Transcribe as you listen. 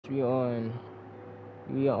we on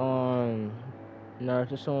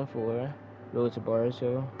Naruto Zone 4, Road to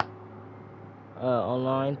Boruto,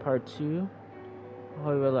 online part 2.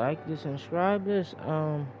 Hope you like this and subscribe this.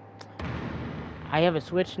 I have a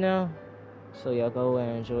Switch now, so y'all go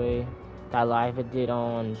and enjoy that live I did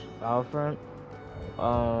on Battlefront.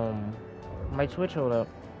 My Twitch, hold up.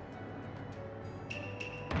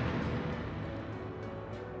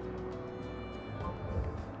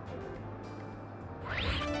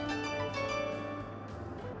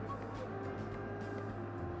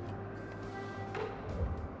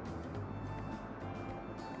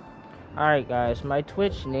 Alright guys, my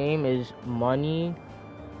Twitch name is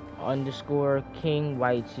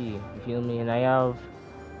money_king_yt, you feel me? And I have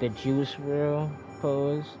the Juice WRLD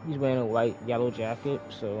pose. He's wearing a white yellow jacket,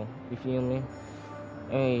 so you feel me?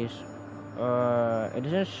 Anyways, it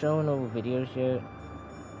doesn't show no videos yet,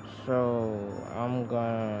 so I'm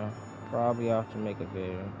gonna probably have to make a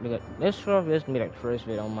video. This probably is gonna be like the first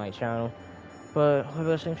video on my channel, but hope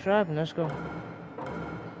you guys subscribe and let's go.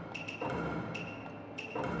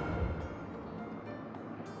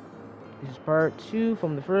 This is part 2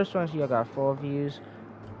 from the first one, so I got 4 views.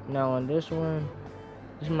 Now on this one,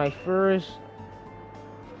 this is my first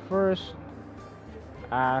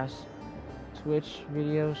ass Twitch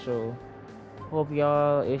video, so hope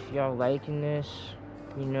y'all, if y'all liking this,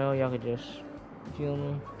 you know, y'all could just, you feel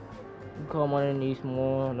me, you come underneath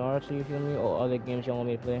more Naruto, you feel me, or other games y'all want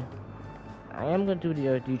me to play. I am gonna do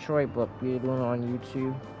the Detroit book we're doing on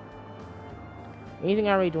YouTube. Anything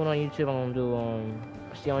I already doing on YouTube, I'm gonna do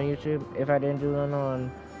still on YouTube. If I didn't do it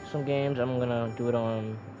on some games, I'm gonna do it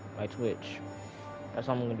on my Twitch. That's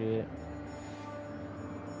how I'm gonna do it.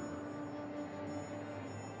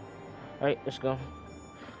 Alright, let's go.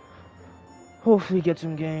 Hopefully get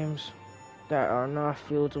some games that are not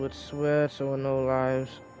filled with sweats or no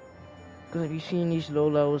lives. Because if you've seen these low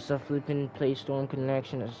levels of flipping Playstorm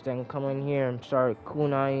connections, then come in here and start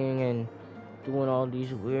kunaiing and doing all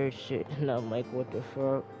these weird shit. And I'm like, what the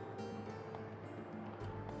fuck?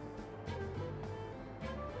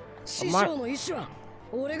 We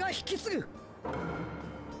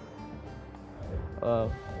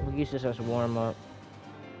use this as a warm up.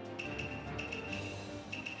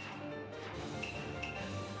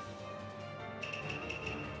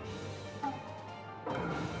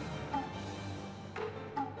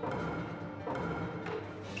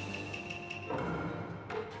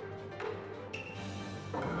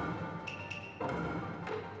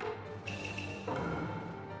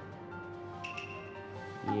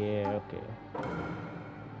 Yeah, okay.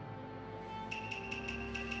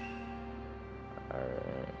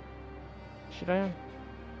 Alright. Should I?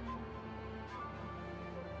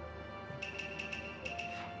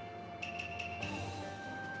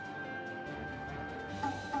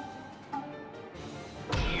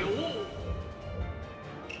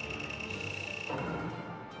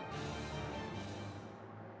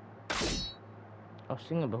 I was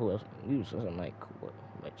thinking about who else can use this. I'm like,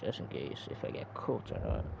 just in case if I get cooked or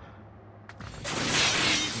not.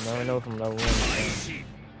 Never know from level 1.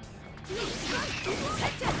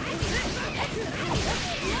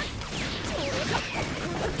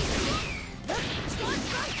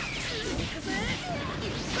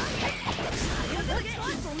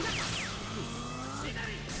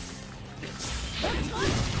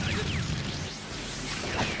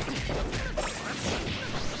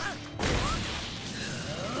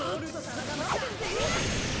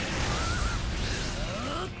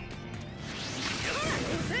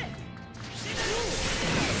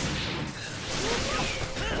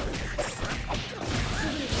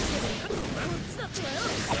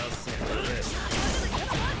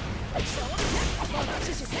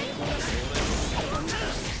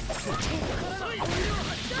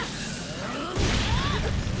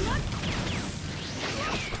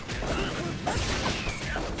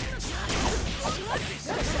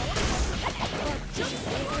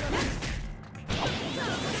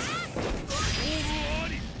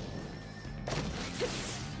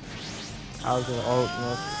 I was gonna ult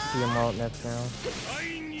next, see him ult next round.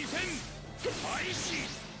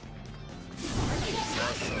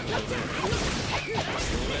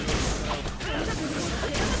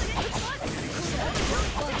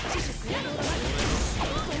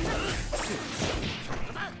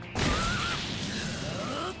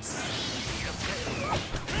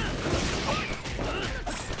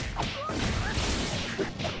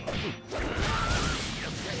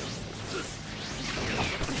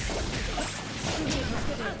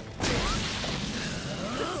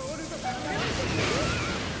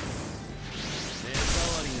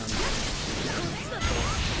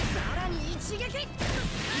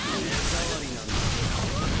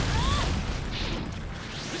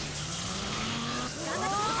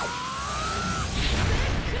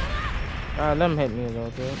 Let him hit me a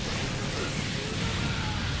little bit.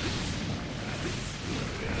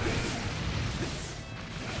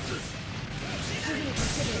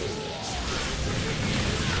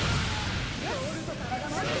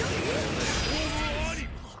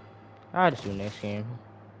 I'll just do next game.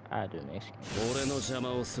 I'll do next game.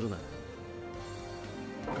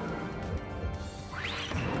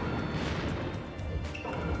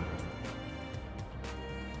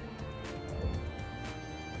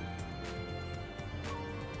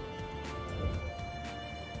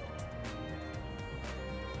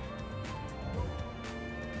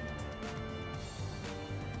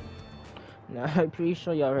 Now, I'm pretty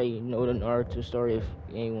sure you already know the Naruto story if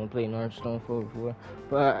anyone played Naruto Stone before.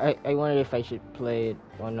 But I wondered if I should play it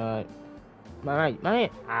or not.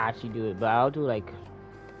 Might actually do it, but I'll do like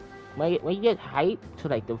when you get hyped to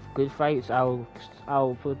like the good fights, I'll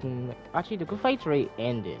put in. Like, actually, the good fights already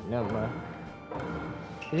ended. Never mind.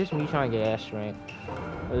 It's just me trying to get S rank.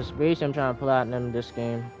 It's basically I'm trying to platinum this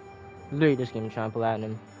game. Literally, this game I'm trying to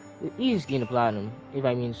platinum. The easiest game to platinum, if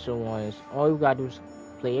I mean so honest. All you gotta do is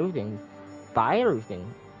play everything. Buy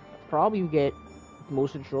everything. Probably you get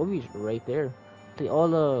most of the trophies right there. Play all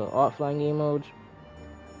the offline game modes.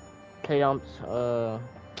 Play on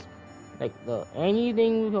like the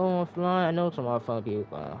anything offline. I know some offline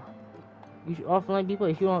people. You should offline people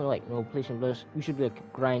if you don't like PlayStation Plus. You should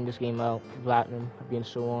like grind this game out platinum. I'm being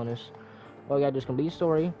so honest. All you gotta do is complete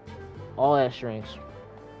story. All that strengths.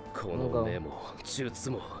 Go.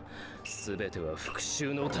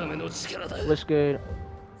 What's good?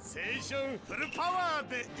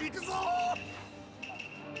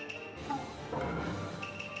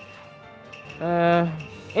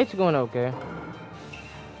 It's going okay.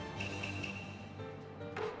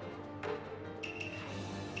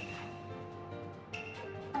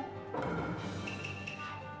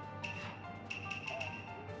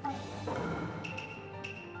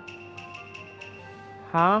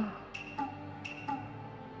 Huh?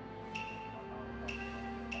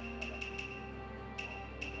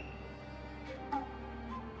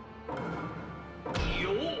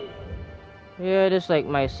 Yeah, this is like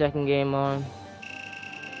my second game on.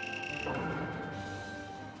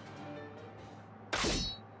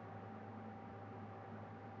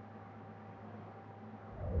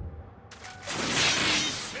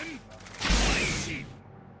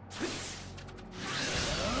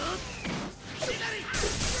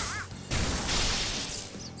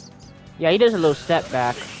 Yeah, he does a little step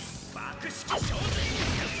back.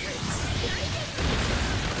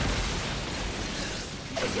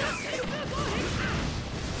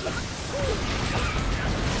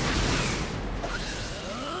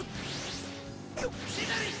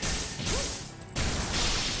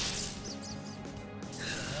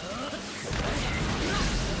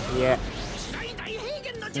 Yeah.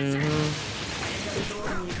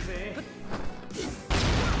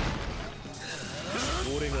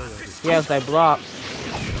 Yes, I blocked.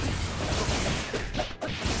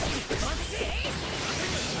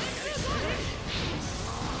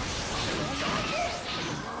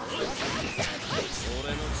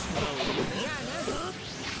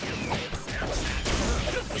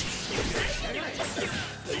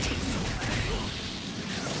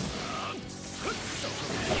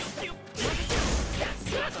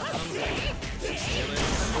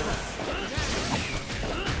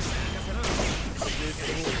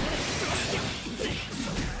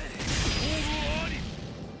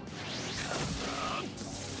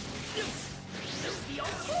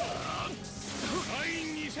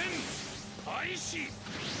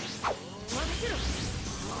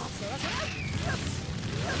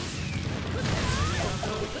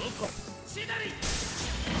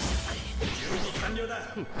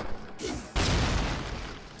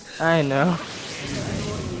 I know.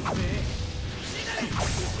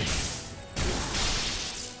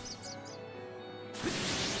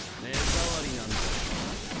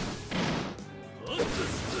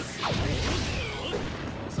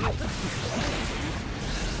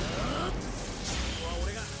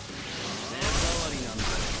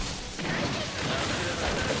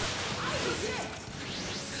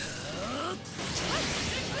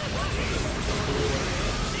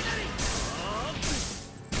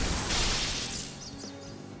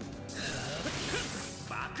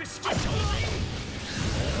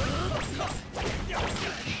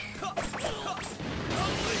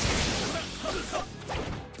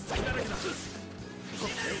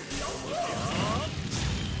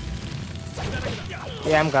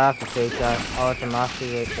 Yeah, I'm gonna have to take that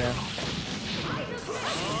automatically right there.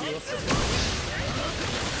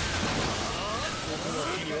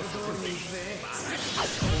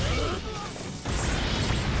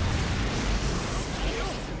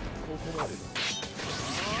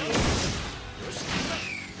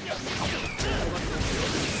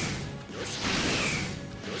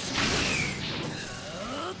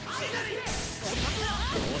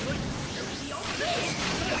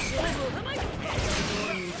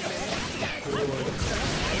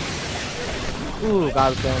 Ooh,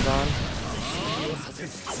 God stands on.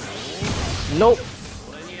 Nope.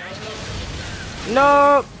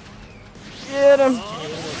 Nope. Get him.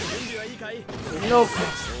 Nope.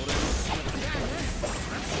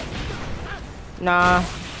 Nah.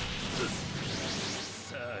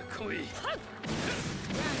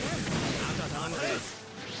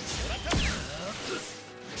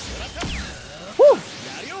 Woo.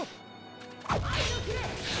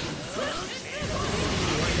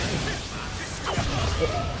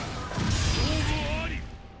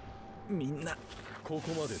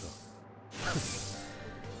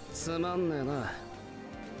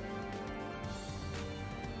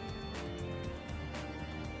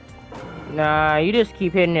 Nah, you just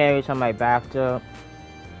keep hitting it every time I backed up.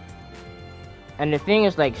 And the thing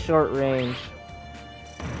is like short range.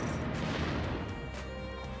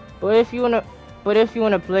 But if you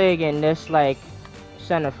wanna play again, this like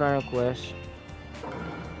send a friend request.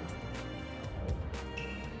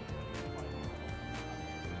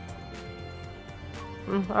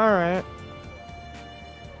 Alright.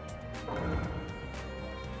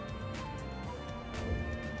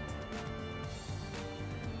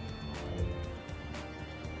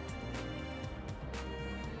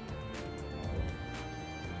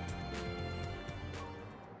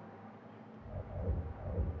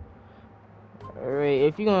 Alright,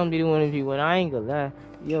 if you're gonna be doing a V1, I ain't gonna lie.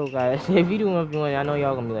 Yo guys, if you doing a V1, I know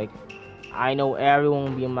y'all gonna be like, I know everyone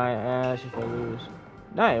will be in my ass if I lose.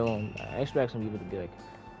 Not everyone. I expect some people to be like,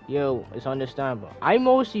 yo, it's understandable. I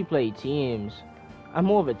mostly play teams. I'm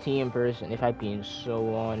more of a team person, if I'm being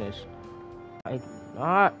so honest. I do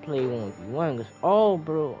not play 1v1, because, oh,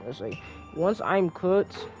 bro, it's like, once I'm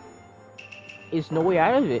cooked, it's no way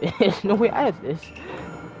out of it. It's no way out of this.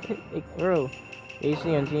 Like, bro,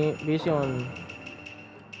 basically on,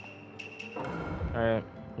 alright,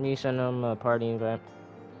 me send them a party invite.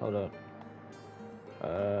 Hold up.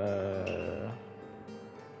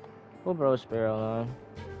 We'll bro Sparrow on.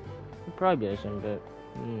 We'll probably be the same bit.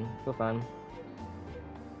 Go find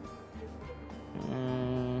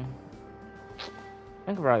him.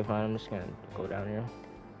 I can probably find him. I'm just gonna go down here.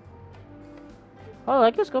 Oh, I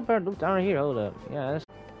guess go back, look down right here. Hold up. Yeah, that's.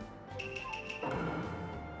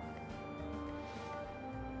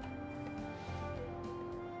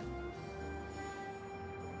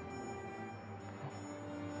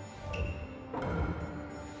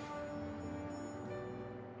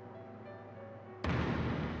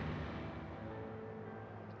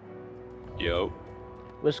 Yo.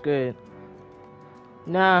 What's good?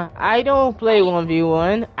 Nah, I don't play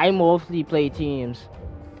 1v1. I mostly play teams.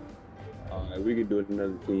 Alright, we can do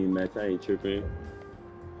another team match. I ain't tripping.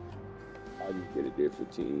 I'll just get a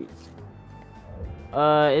different team.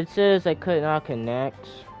 It says I could not connect.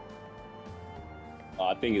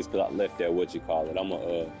 I think it's because I left that, what you call it. I'm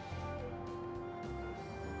gonna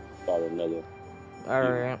start another.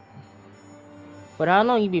 Alright. But how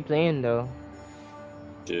long you be playing though?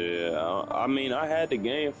 Yeah, I mean, I had the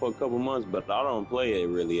game for a couple months, but I don't play it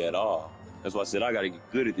really at all. That's why I said I gotta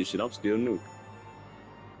get good at this shit. I'm still new.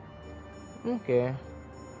 Okay.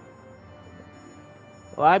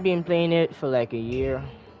 Well, I've been playing it for like a year.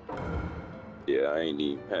 Yeah, I ain't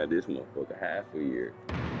even had this motherfucker half a year.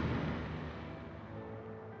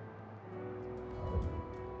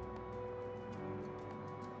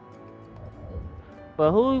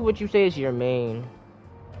 But who would you say is your main?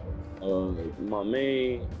 My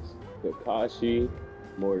main, Kakashi,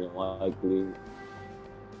 more than likely.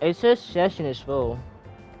 It says session is full.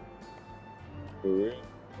 For real?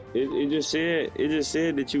 It just said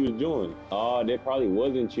that you was doing. Oh, that probably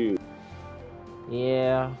wasn't you.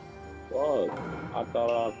 Yeah. Fuck. I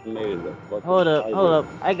thought I made it a fucking Hold up.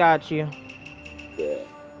 I got you. Yeah.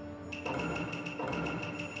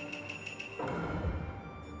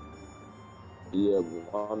 Yeah,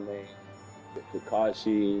 but my main,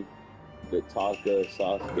 Kakashi, Taka,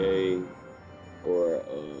 Sasuke, or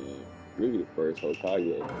really the first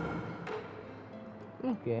Hokage.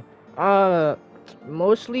 Okay.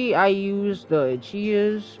 Mostly I use the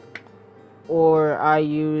Uchihas, or I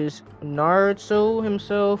use Naruto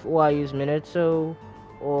himself, or I use Minato,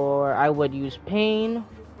 or I would use Pain,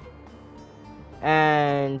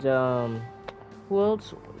 and who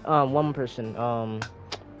else? One person.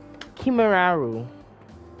 Kimuraru.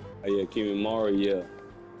 Oh yeah, Kimimaro, yeah.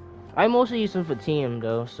 I mostly use him for team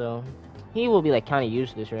though, so he will be like kind of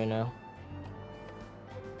useless right now.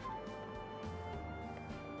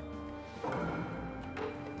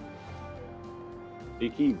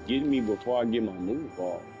 It keeps getting me before I get my move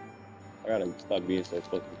off. I gotta stop being so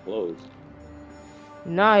fucking close.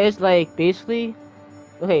 Nah, it's like basically,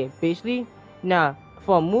 okay, basically, nah,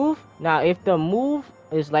 for a move, nah, if the move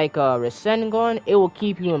is like a Rasengan, it will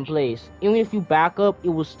keep you in place. Even if you back up, it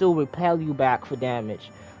will still repel you back for damage.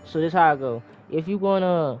 So this is how I go. If you're going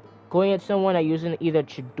at someone that using either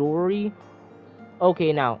Chidori,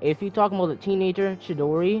 okay, now if you're talking about the teenager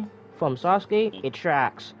Chidori from Sasuke, it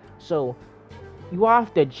tracks. So you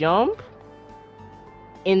have to jump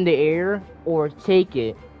in the air or take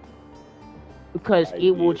it, because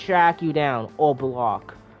it will track you down or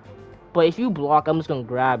block. But if you block, I'm just gonna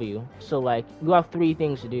grab you. So like, you have 3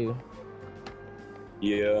 things to do.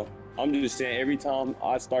 Yeah, I'm just saying every time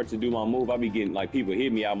I start to do my move, I be getting like people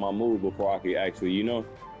hit me out my move before I can actually, you know.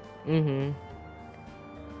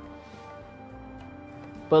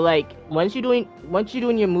 But like, once you're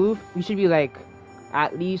doing your move, you should be like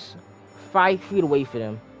at least 5 feet away from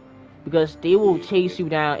them, because they will chase you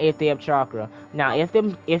down if they have chakra. Now, if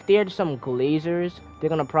they're some glazers, they're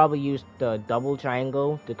gonna probably use the double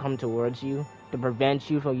triangle to come towards you to prevent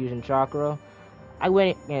you from using chakra. I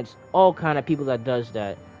went against all kind of people that does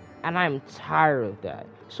that, and I'm tired of that.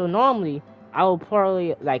 So normally, I will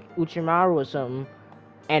probably like Uchimaru or something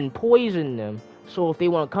and poison them. So if they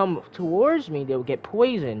want to come towards me, they will get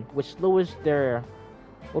poisoned, which lowers their,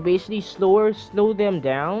 well, basically slow them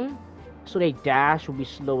down. So they dash will be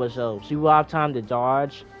slow as well. So you will have time to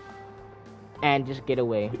dodge and just get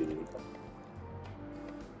away.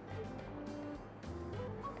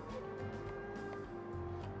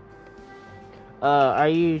 Are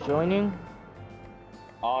you joining?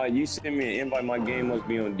 You sent me an invite. My game must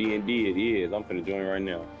be on D&D. It is. I'm finna join right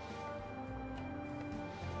now.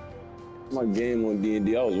 My game on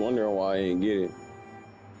D&D. I was wondering why I ain't get it.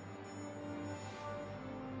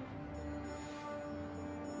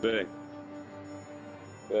 Back.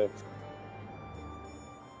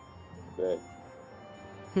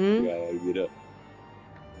 You gotta get up.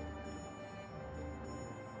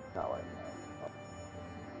 Not right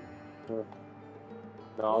now.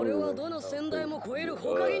 I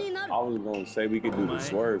was gonna say we could do the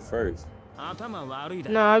swerve first.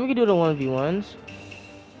 Nah, we could do the 1v1s.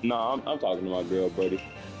 Nah, I'm talking to my girl, buddy.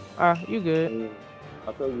 You good.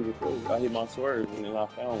 I told you before, I hit my swerve and then I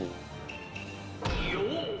found one.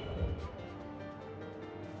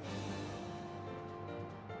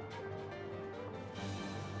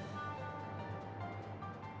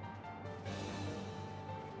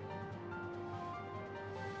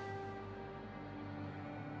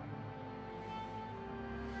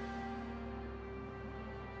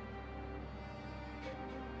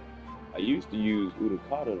 I used to use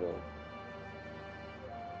Utakata though.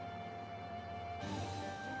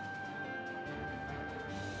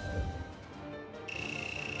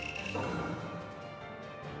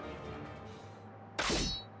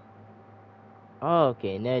 Oh,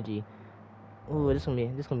 okay, Neji. Ooh, this gonna be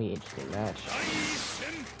an interesting match.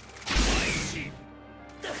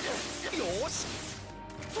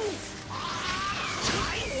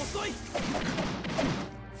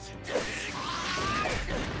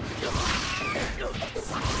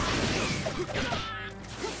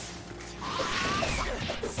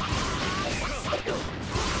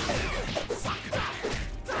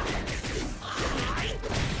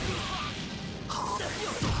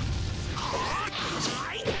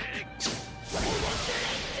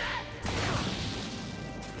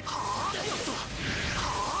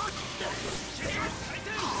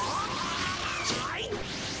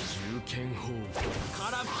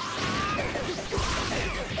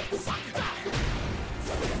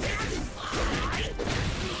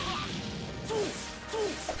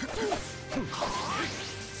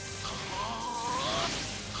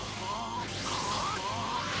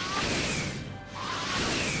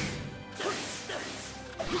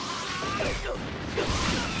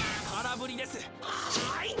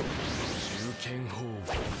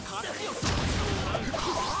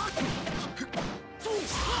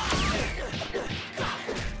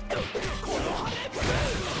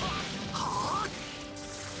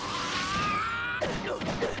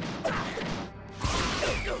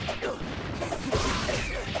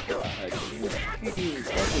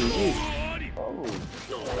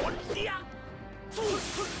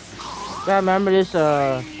 I remember this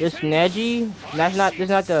Neji. This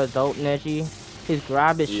not the adult Neji. His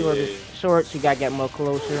grab is short, so you gotta get more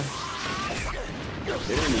closer. It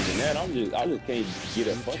ain't even that. I just can't get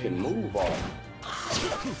a fucking move off.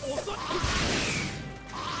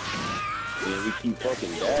 Yeah, we keep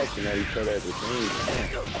fucking dashing at each other at the same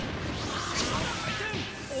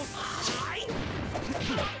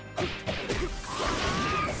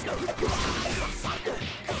time.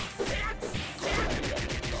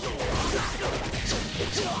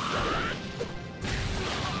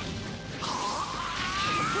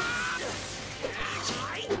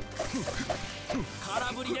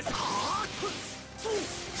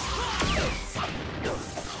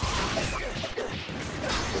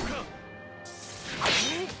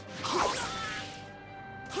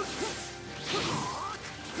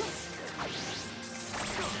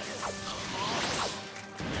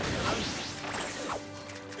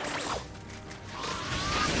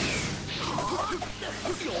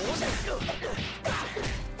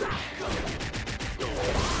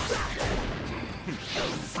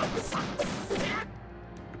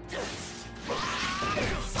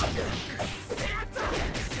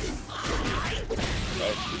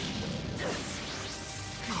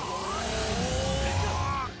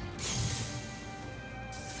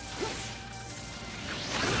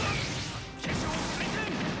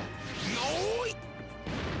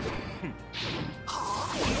 I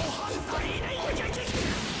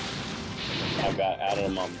got out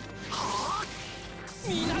of my.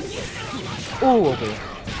 Ooh, okay.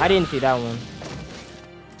 I didn't see that one.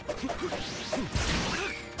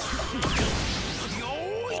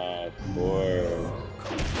 Boy.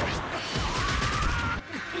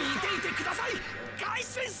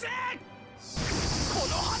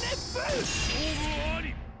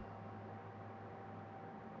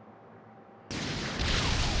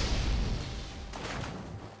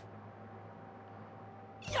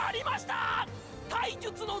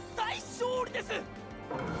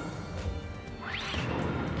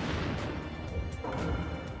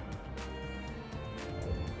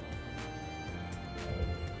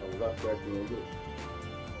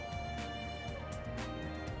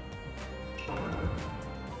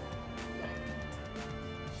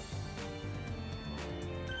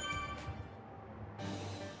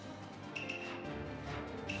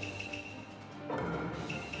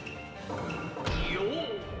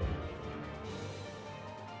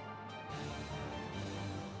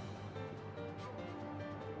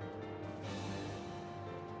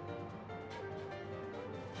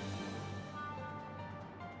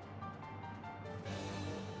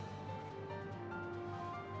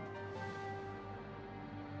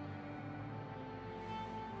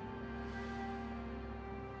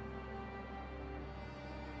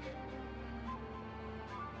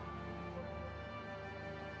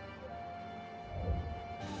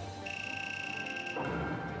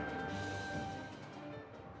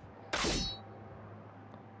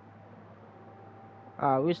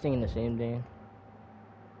 We're thinking the same thing.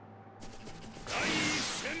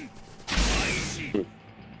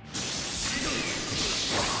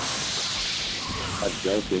 I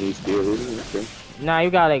jumped and he still hit me. Okay. Nah, you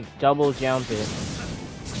gotta like double jump it.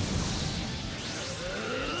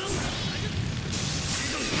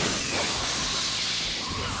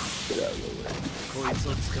 Get out of the way.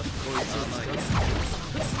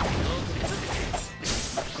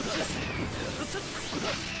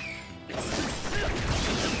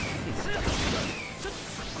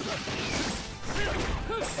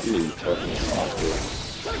 You need fucking awkward.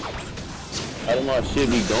 How do my shit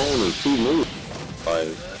be gone in 2 moves? Like,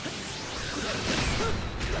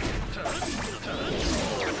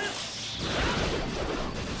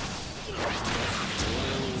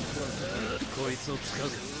 what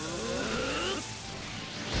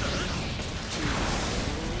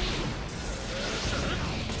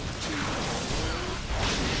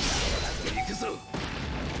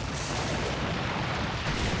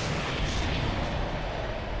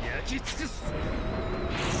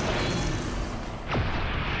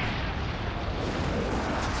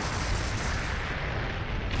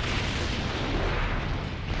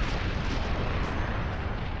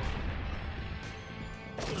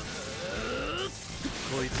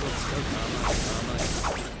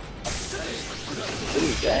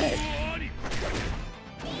is that?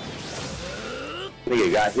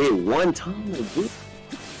 Nigga got hit 1 time, dude.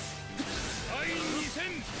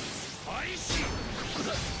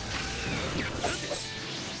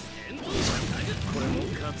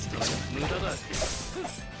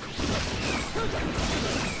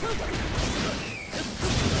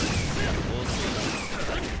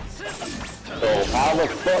 So how the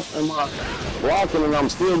fuck am I blocking and I'm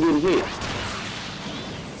still getting hit?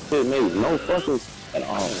 It made no fucking at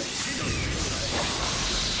all.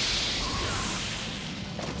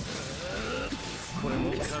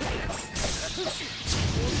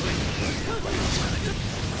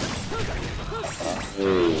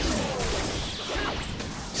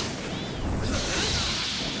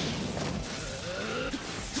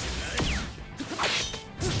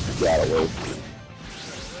 Got away from me.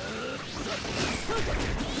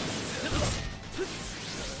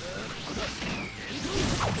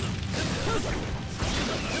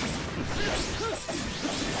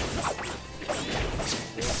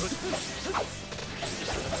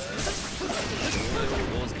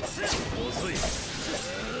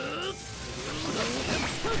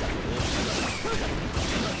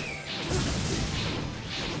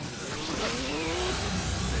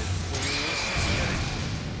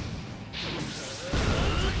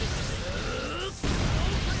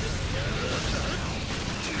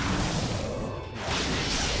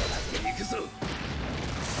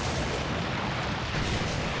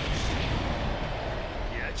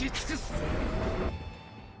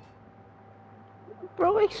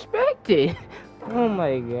 Bro expected. Oh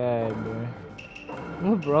my god, bro.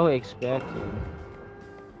 What bro expected?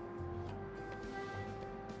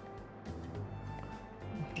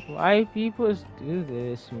 Why people do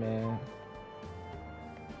this, man?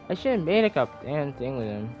 I should have made like a damn thing with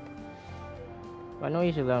him. I know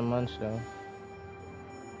he's 11 months though.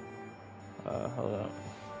 Hold up.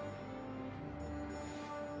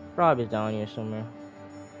 Probably down here somewhere.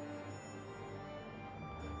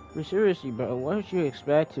 But seriously, bro, what did you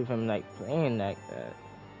expect of him, like, playing like that?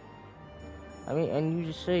 I mean, and you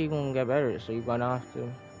just say you're gonna get better, so you're gonna have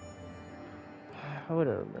to.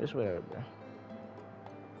 Whatever, bro. It's whatever, bro.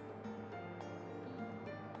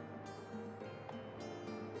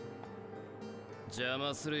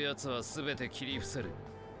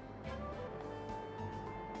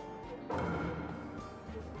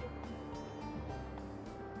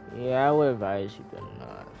 Yeah, I would advise you to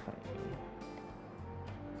not.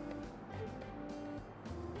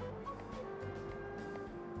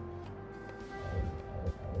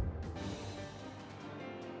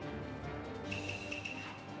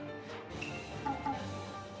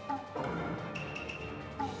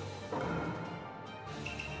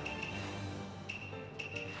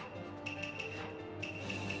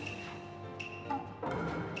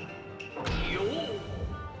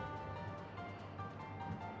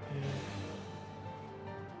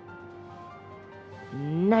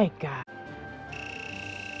 Night guy.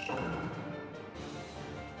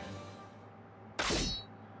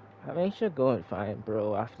 I mean, should go and find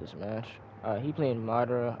bro after this match. He playing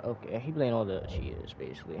Madara. Okay, he playing all the cheaters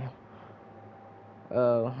basically.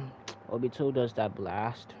 Obito does that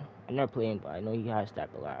blast. I'm not playing, but I know he has that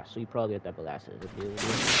blast, so he probably got that blast as ability.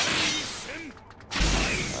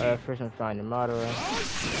 First I'm finding Madara.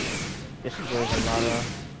 This is where's Madara.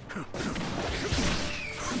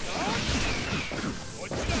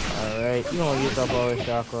 Alright, you don't use up all his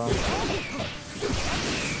chakra.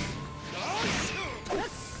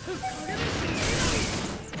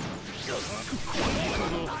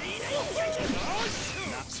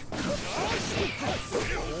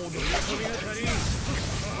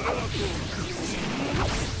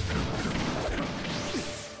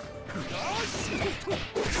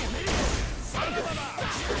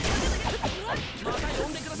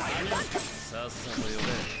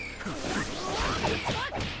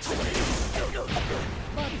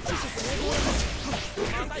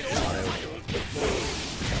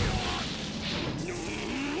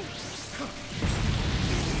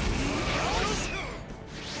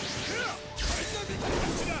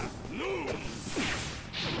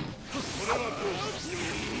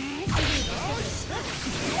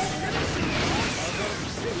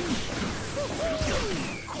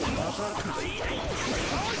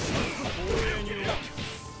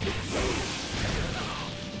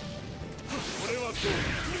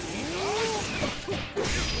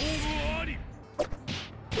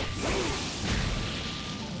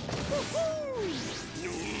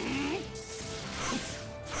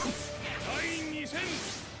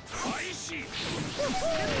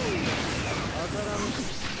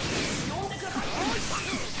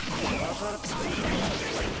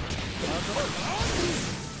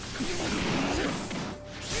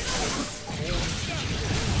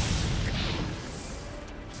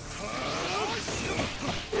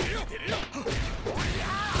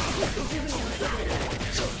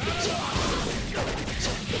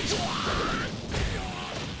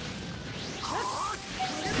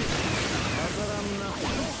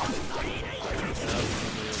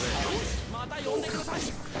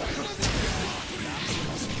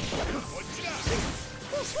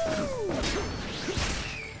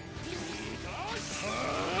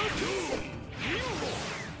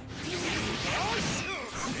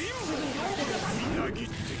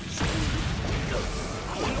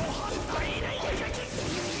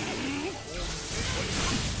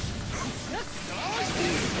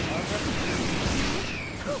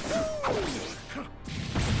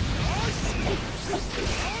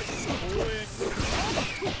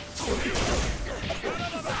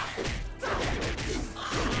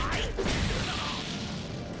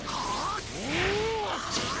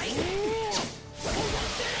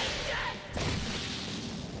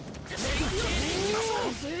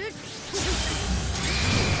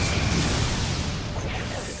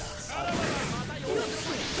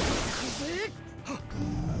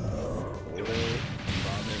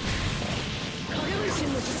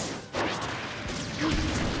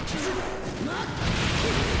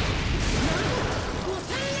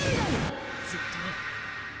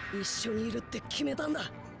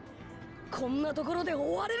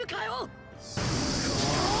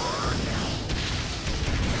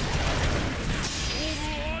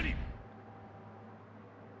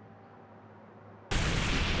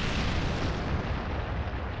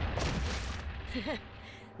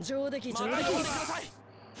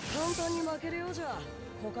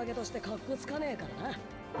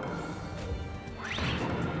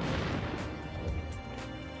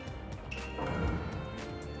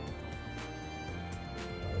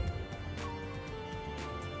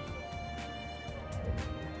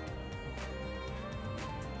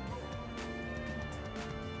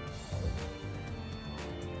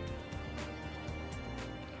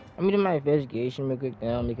 I'm gonna do my investigation real quick,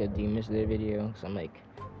 then I'll make a Demon Slayer video. Cause I'm like,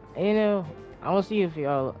 you know, I want to see if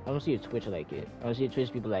y'all, I want to see if Twitch like it. I want to see if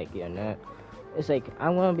Twitch people like it or not. It's like, I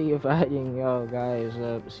want to be inviting y'all guys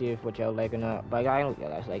up, see if what y'all like or not. But I don't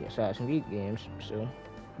guys like Assassin's Creed games, so,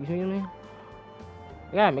 you feel me?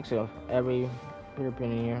 I gotta mix it up every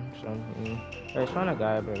in here, so, There's fun a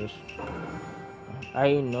guy, bros.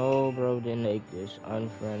 I know, bro, didn't like this.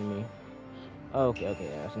 Unfriend me. Oh,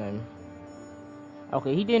 okay, that's him.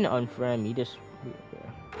 Okay, he didn't unfriend me, he just...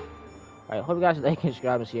 Alright, hope you guys like and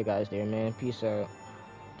subscribe and see you guys there, man. Peace out.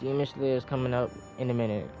 Demon Slayer is coming up in a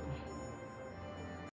minute.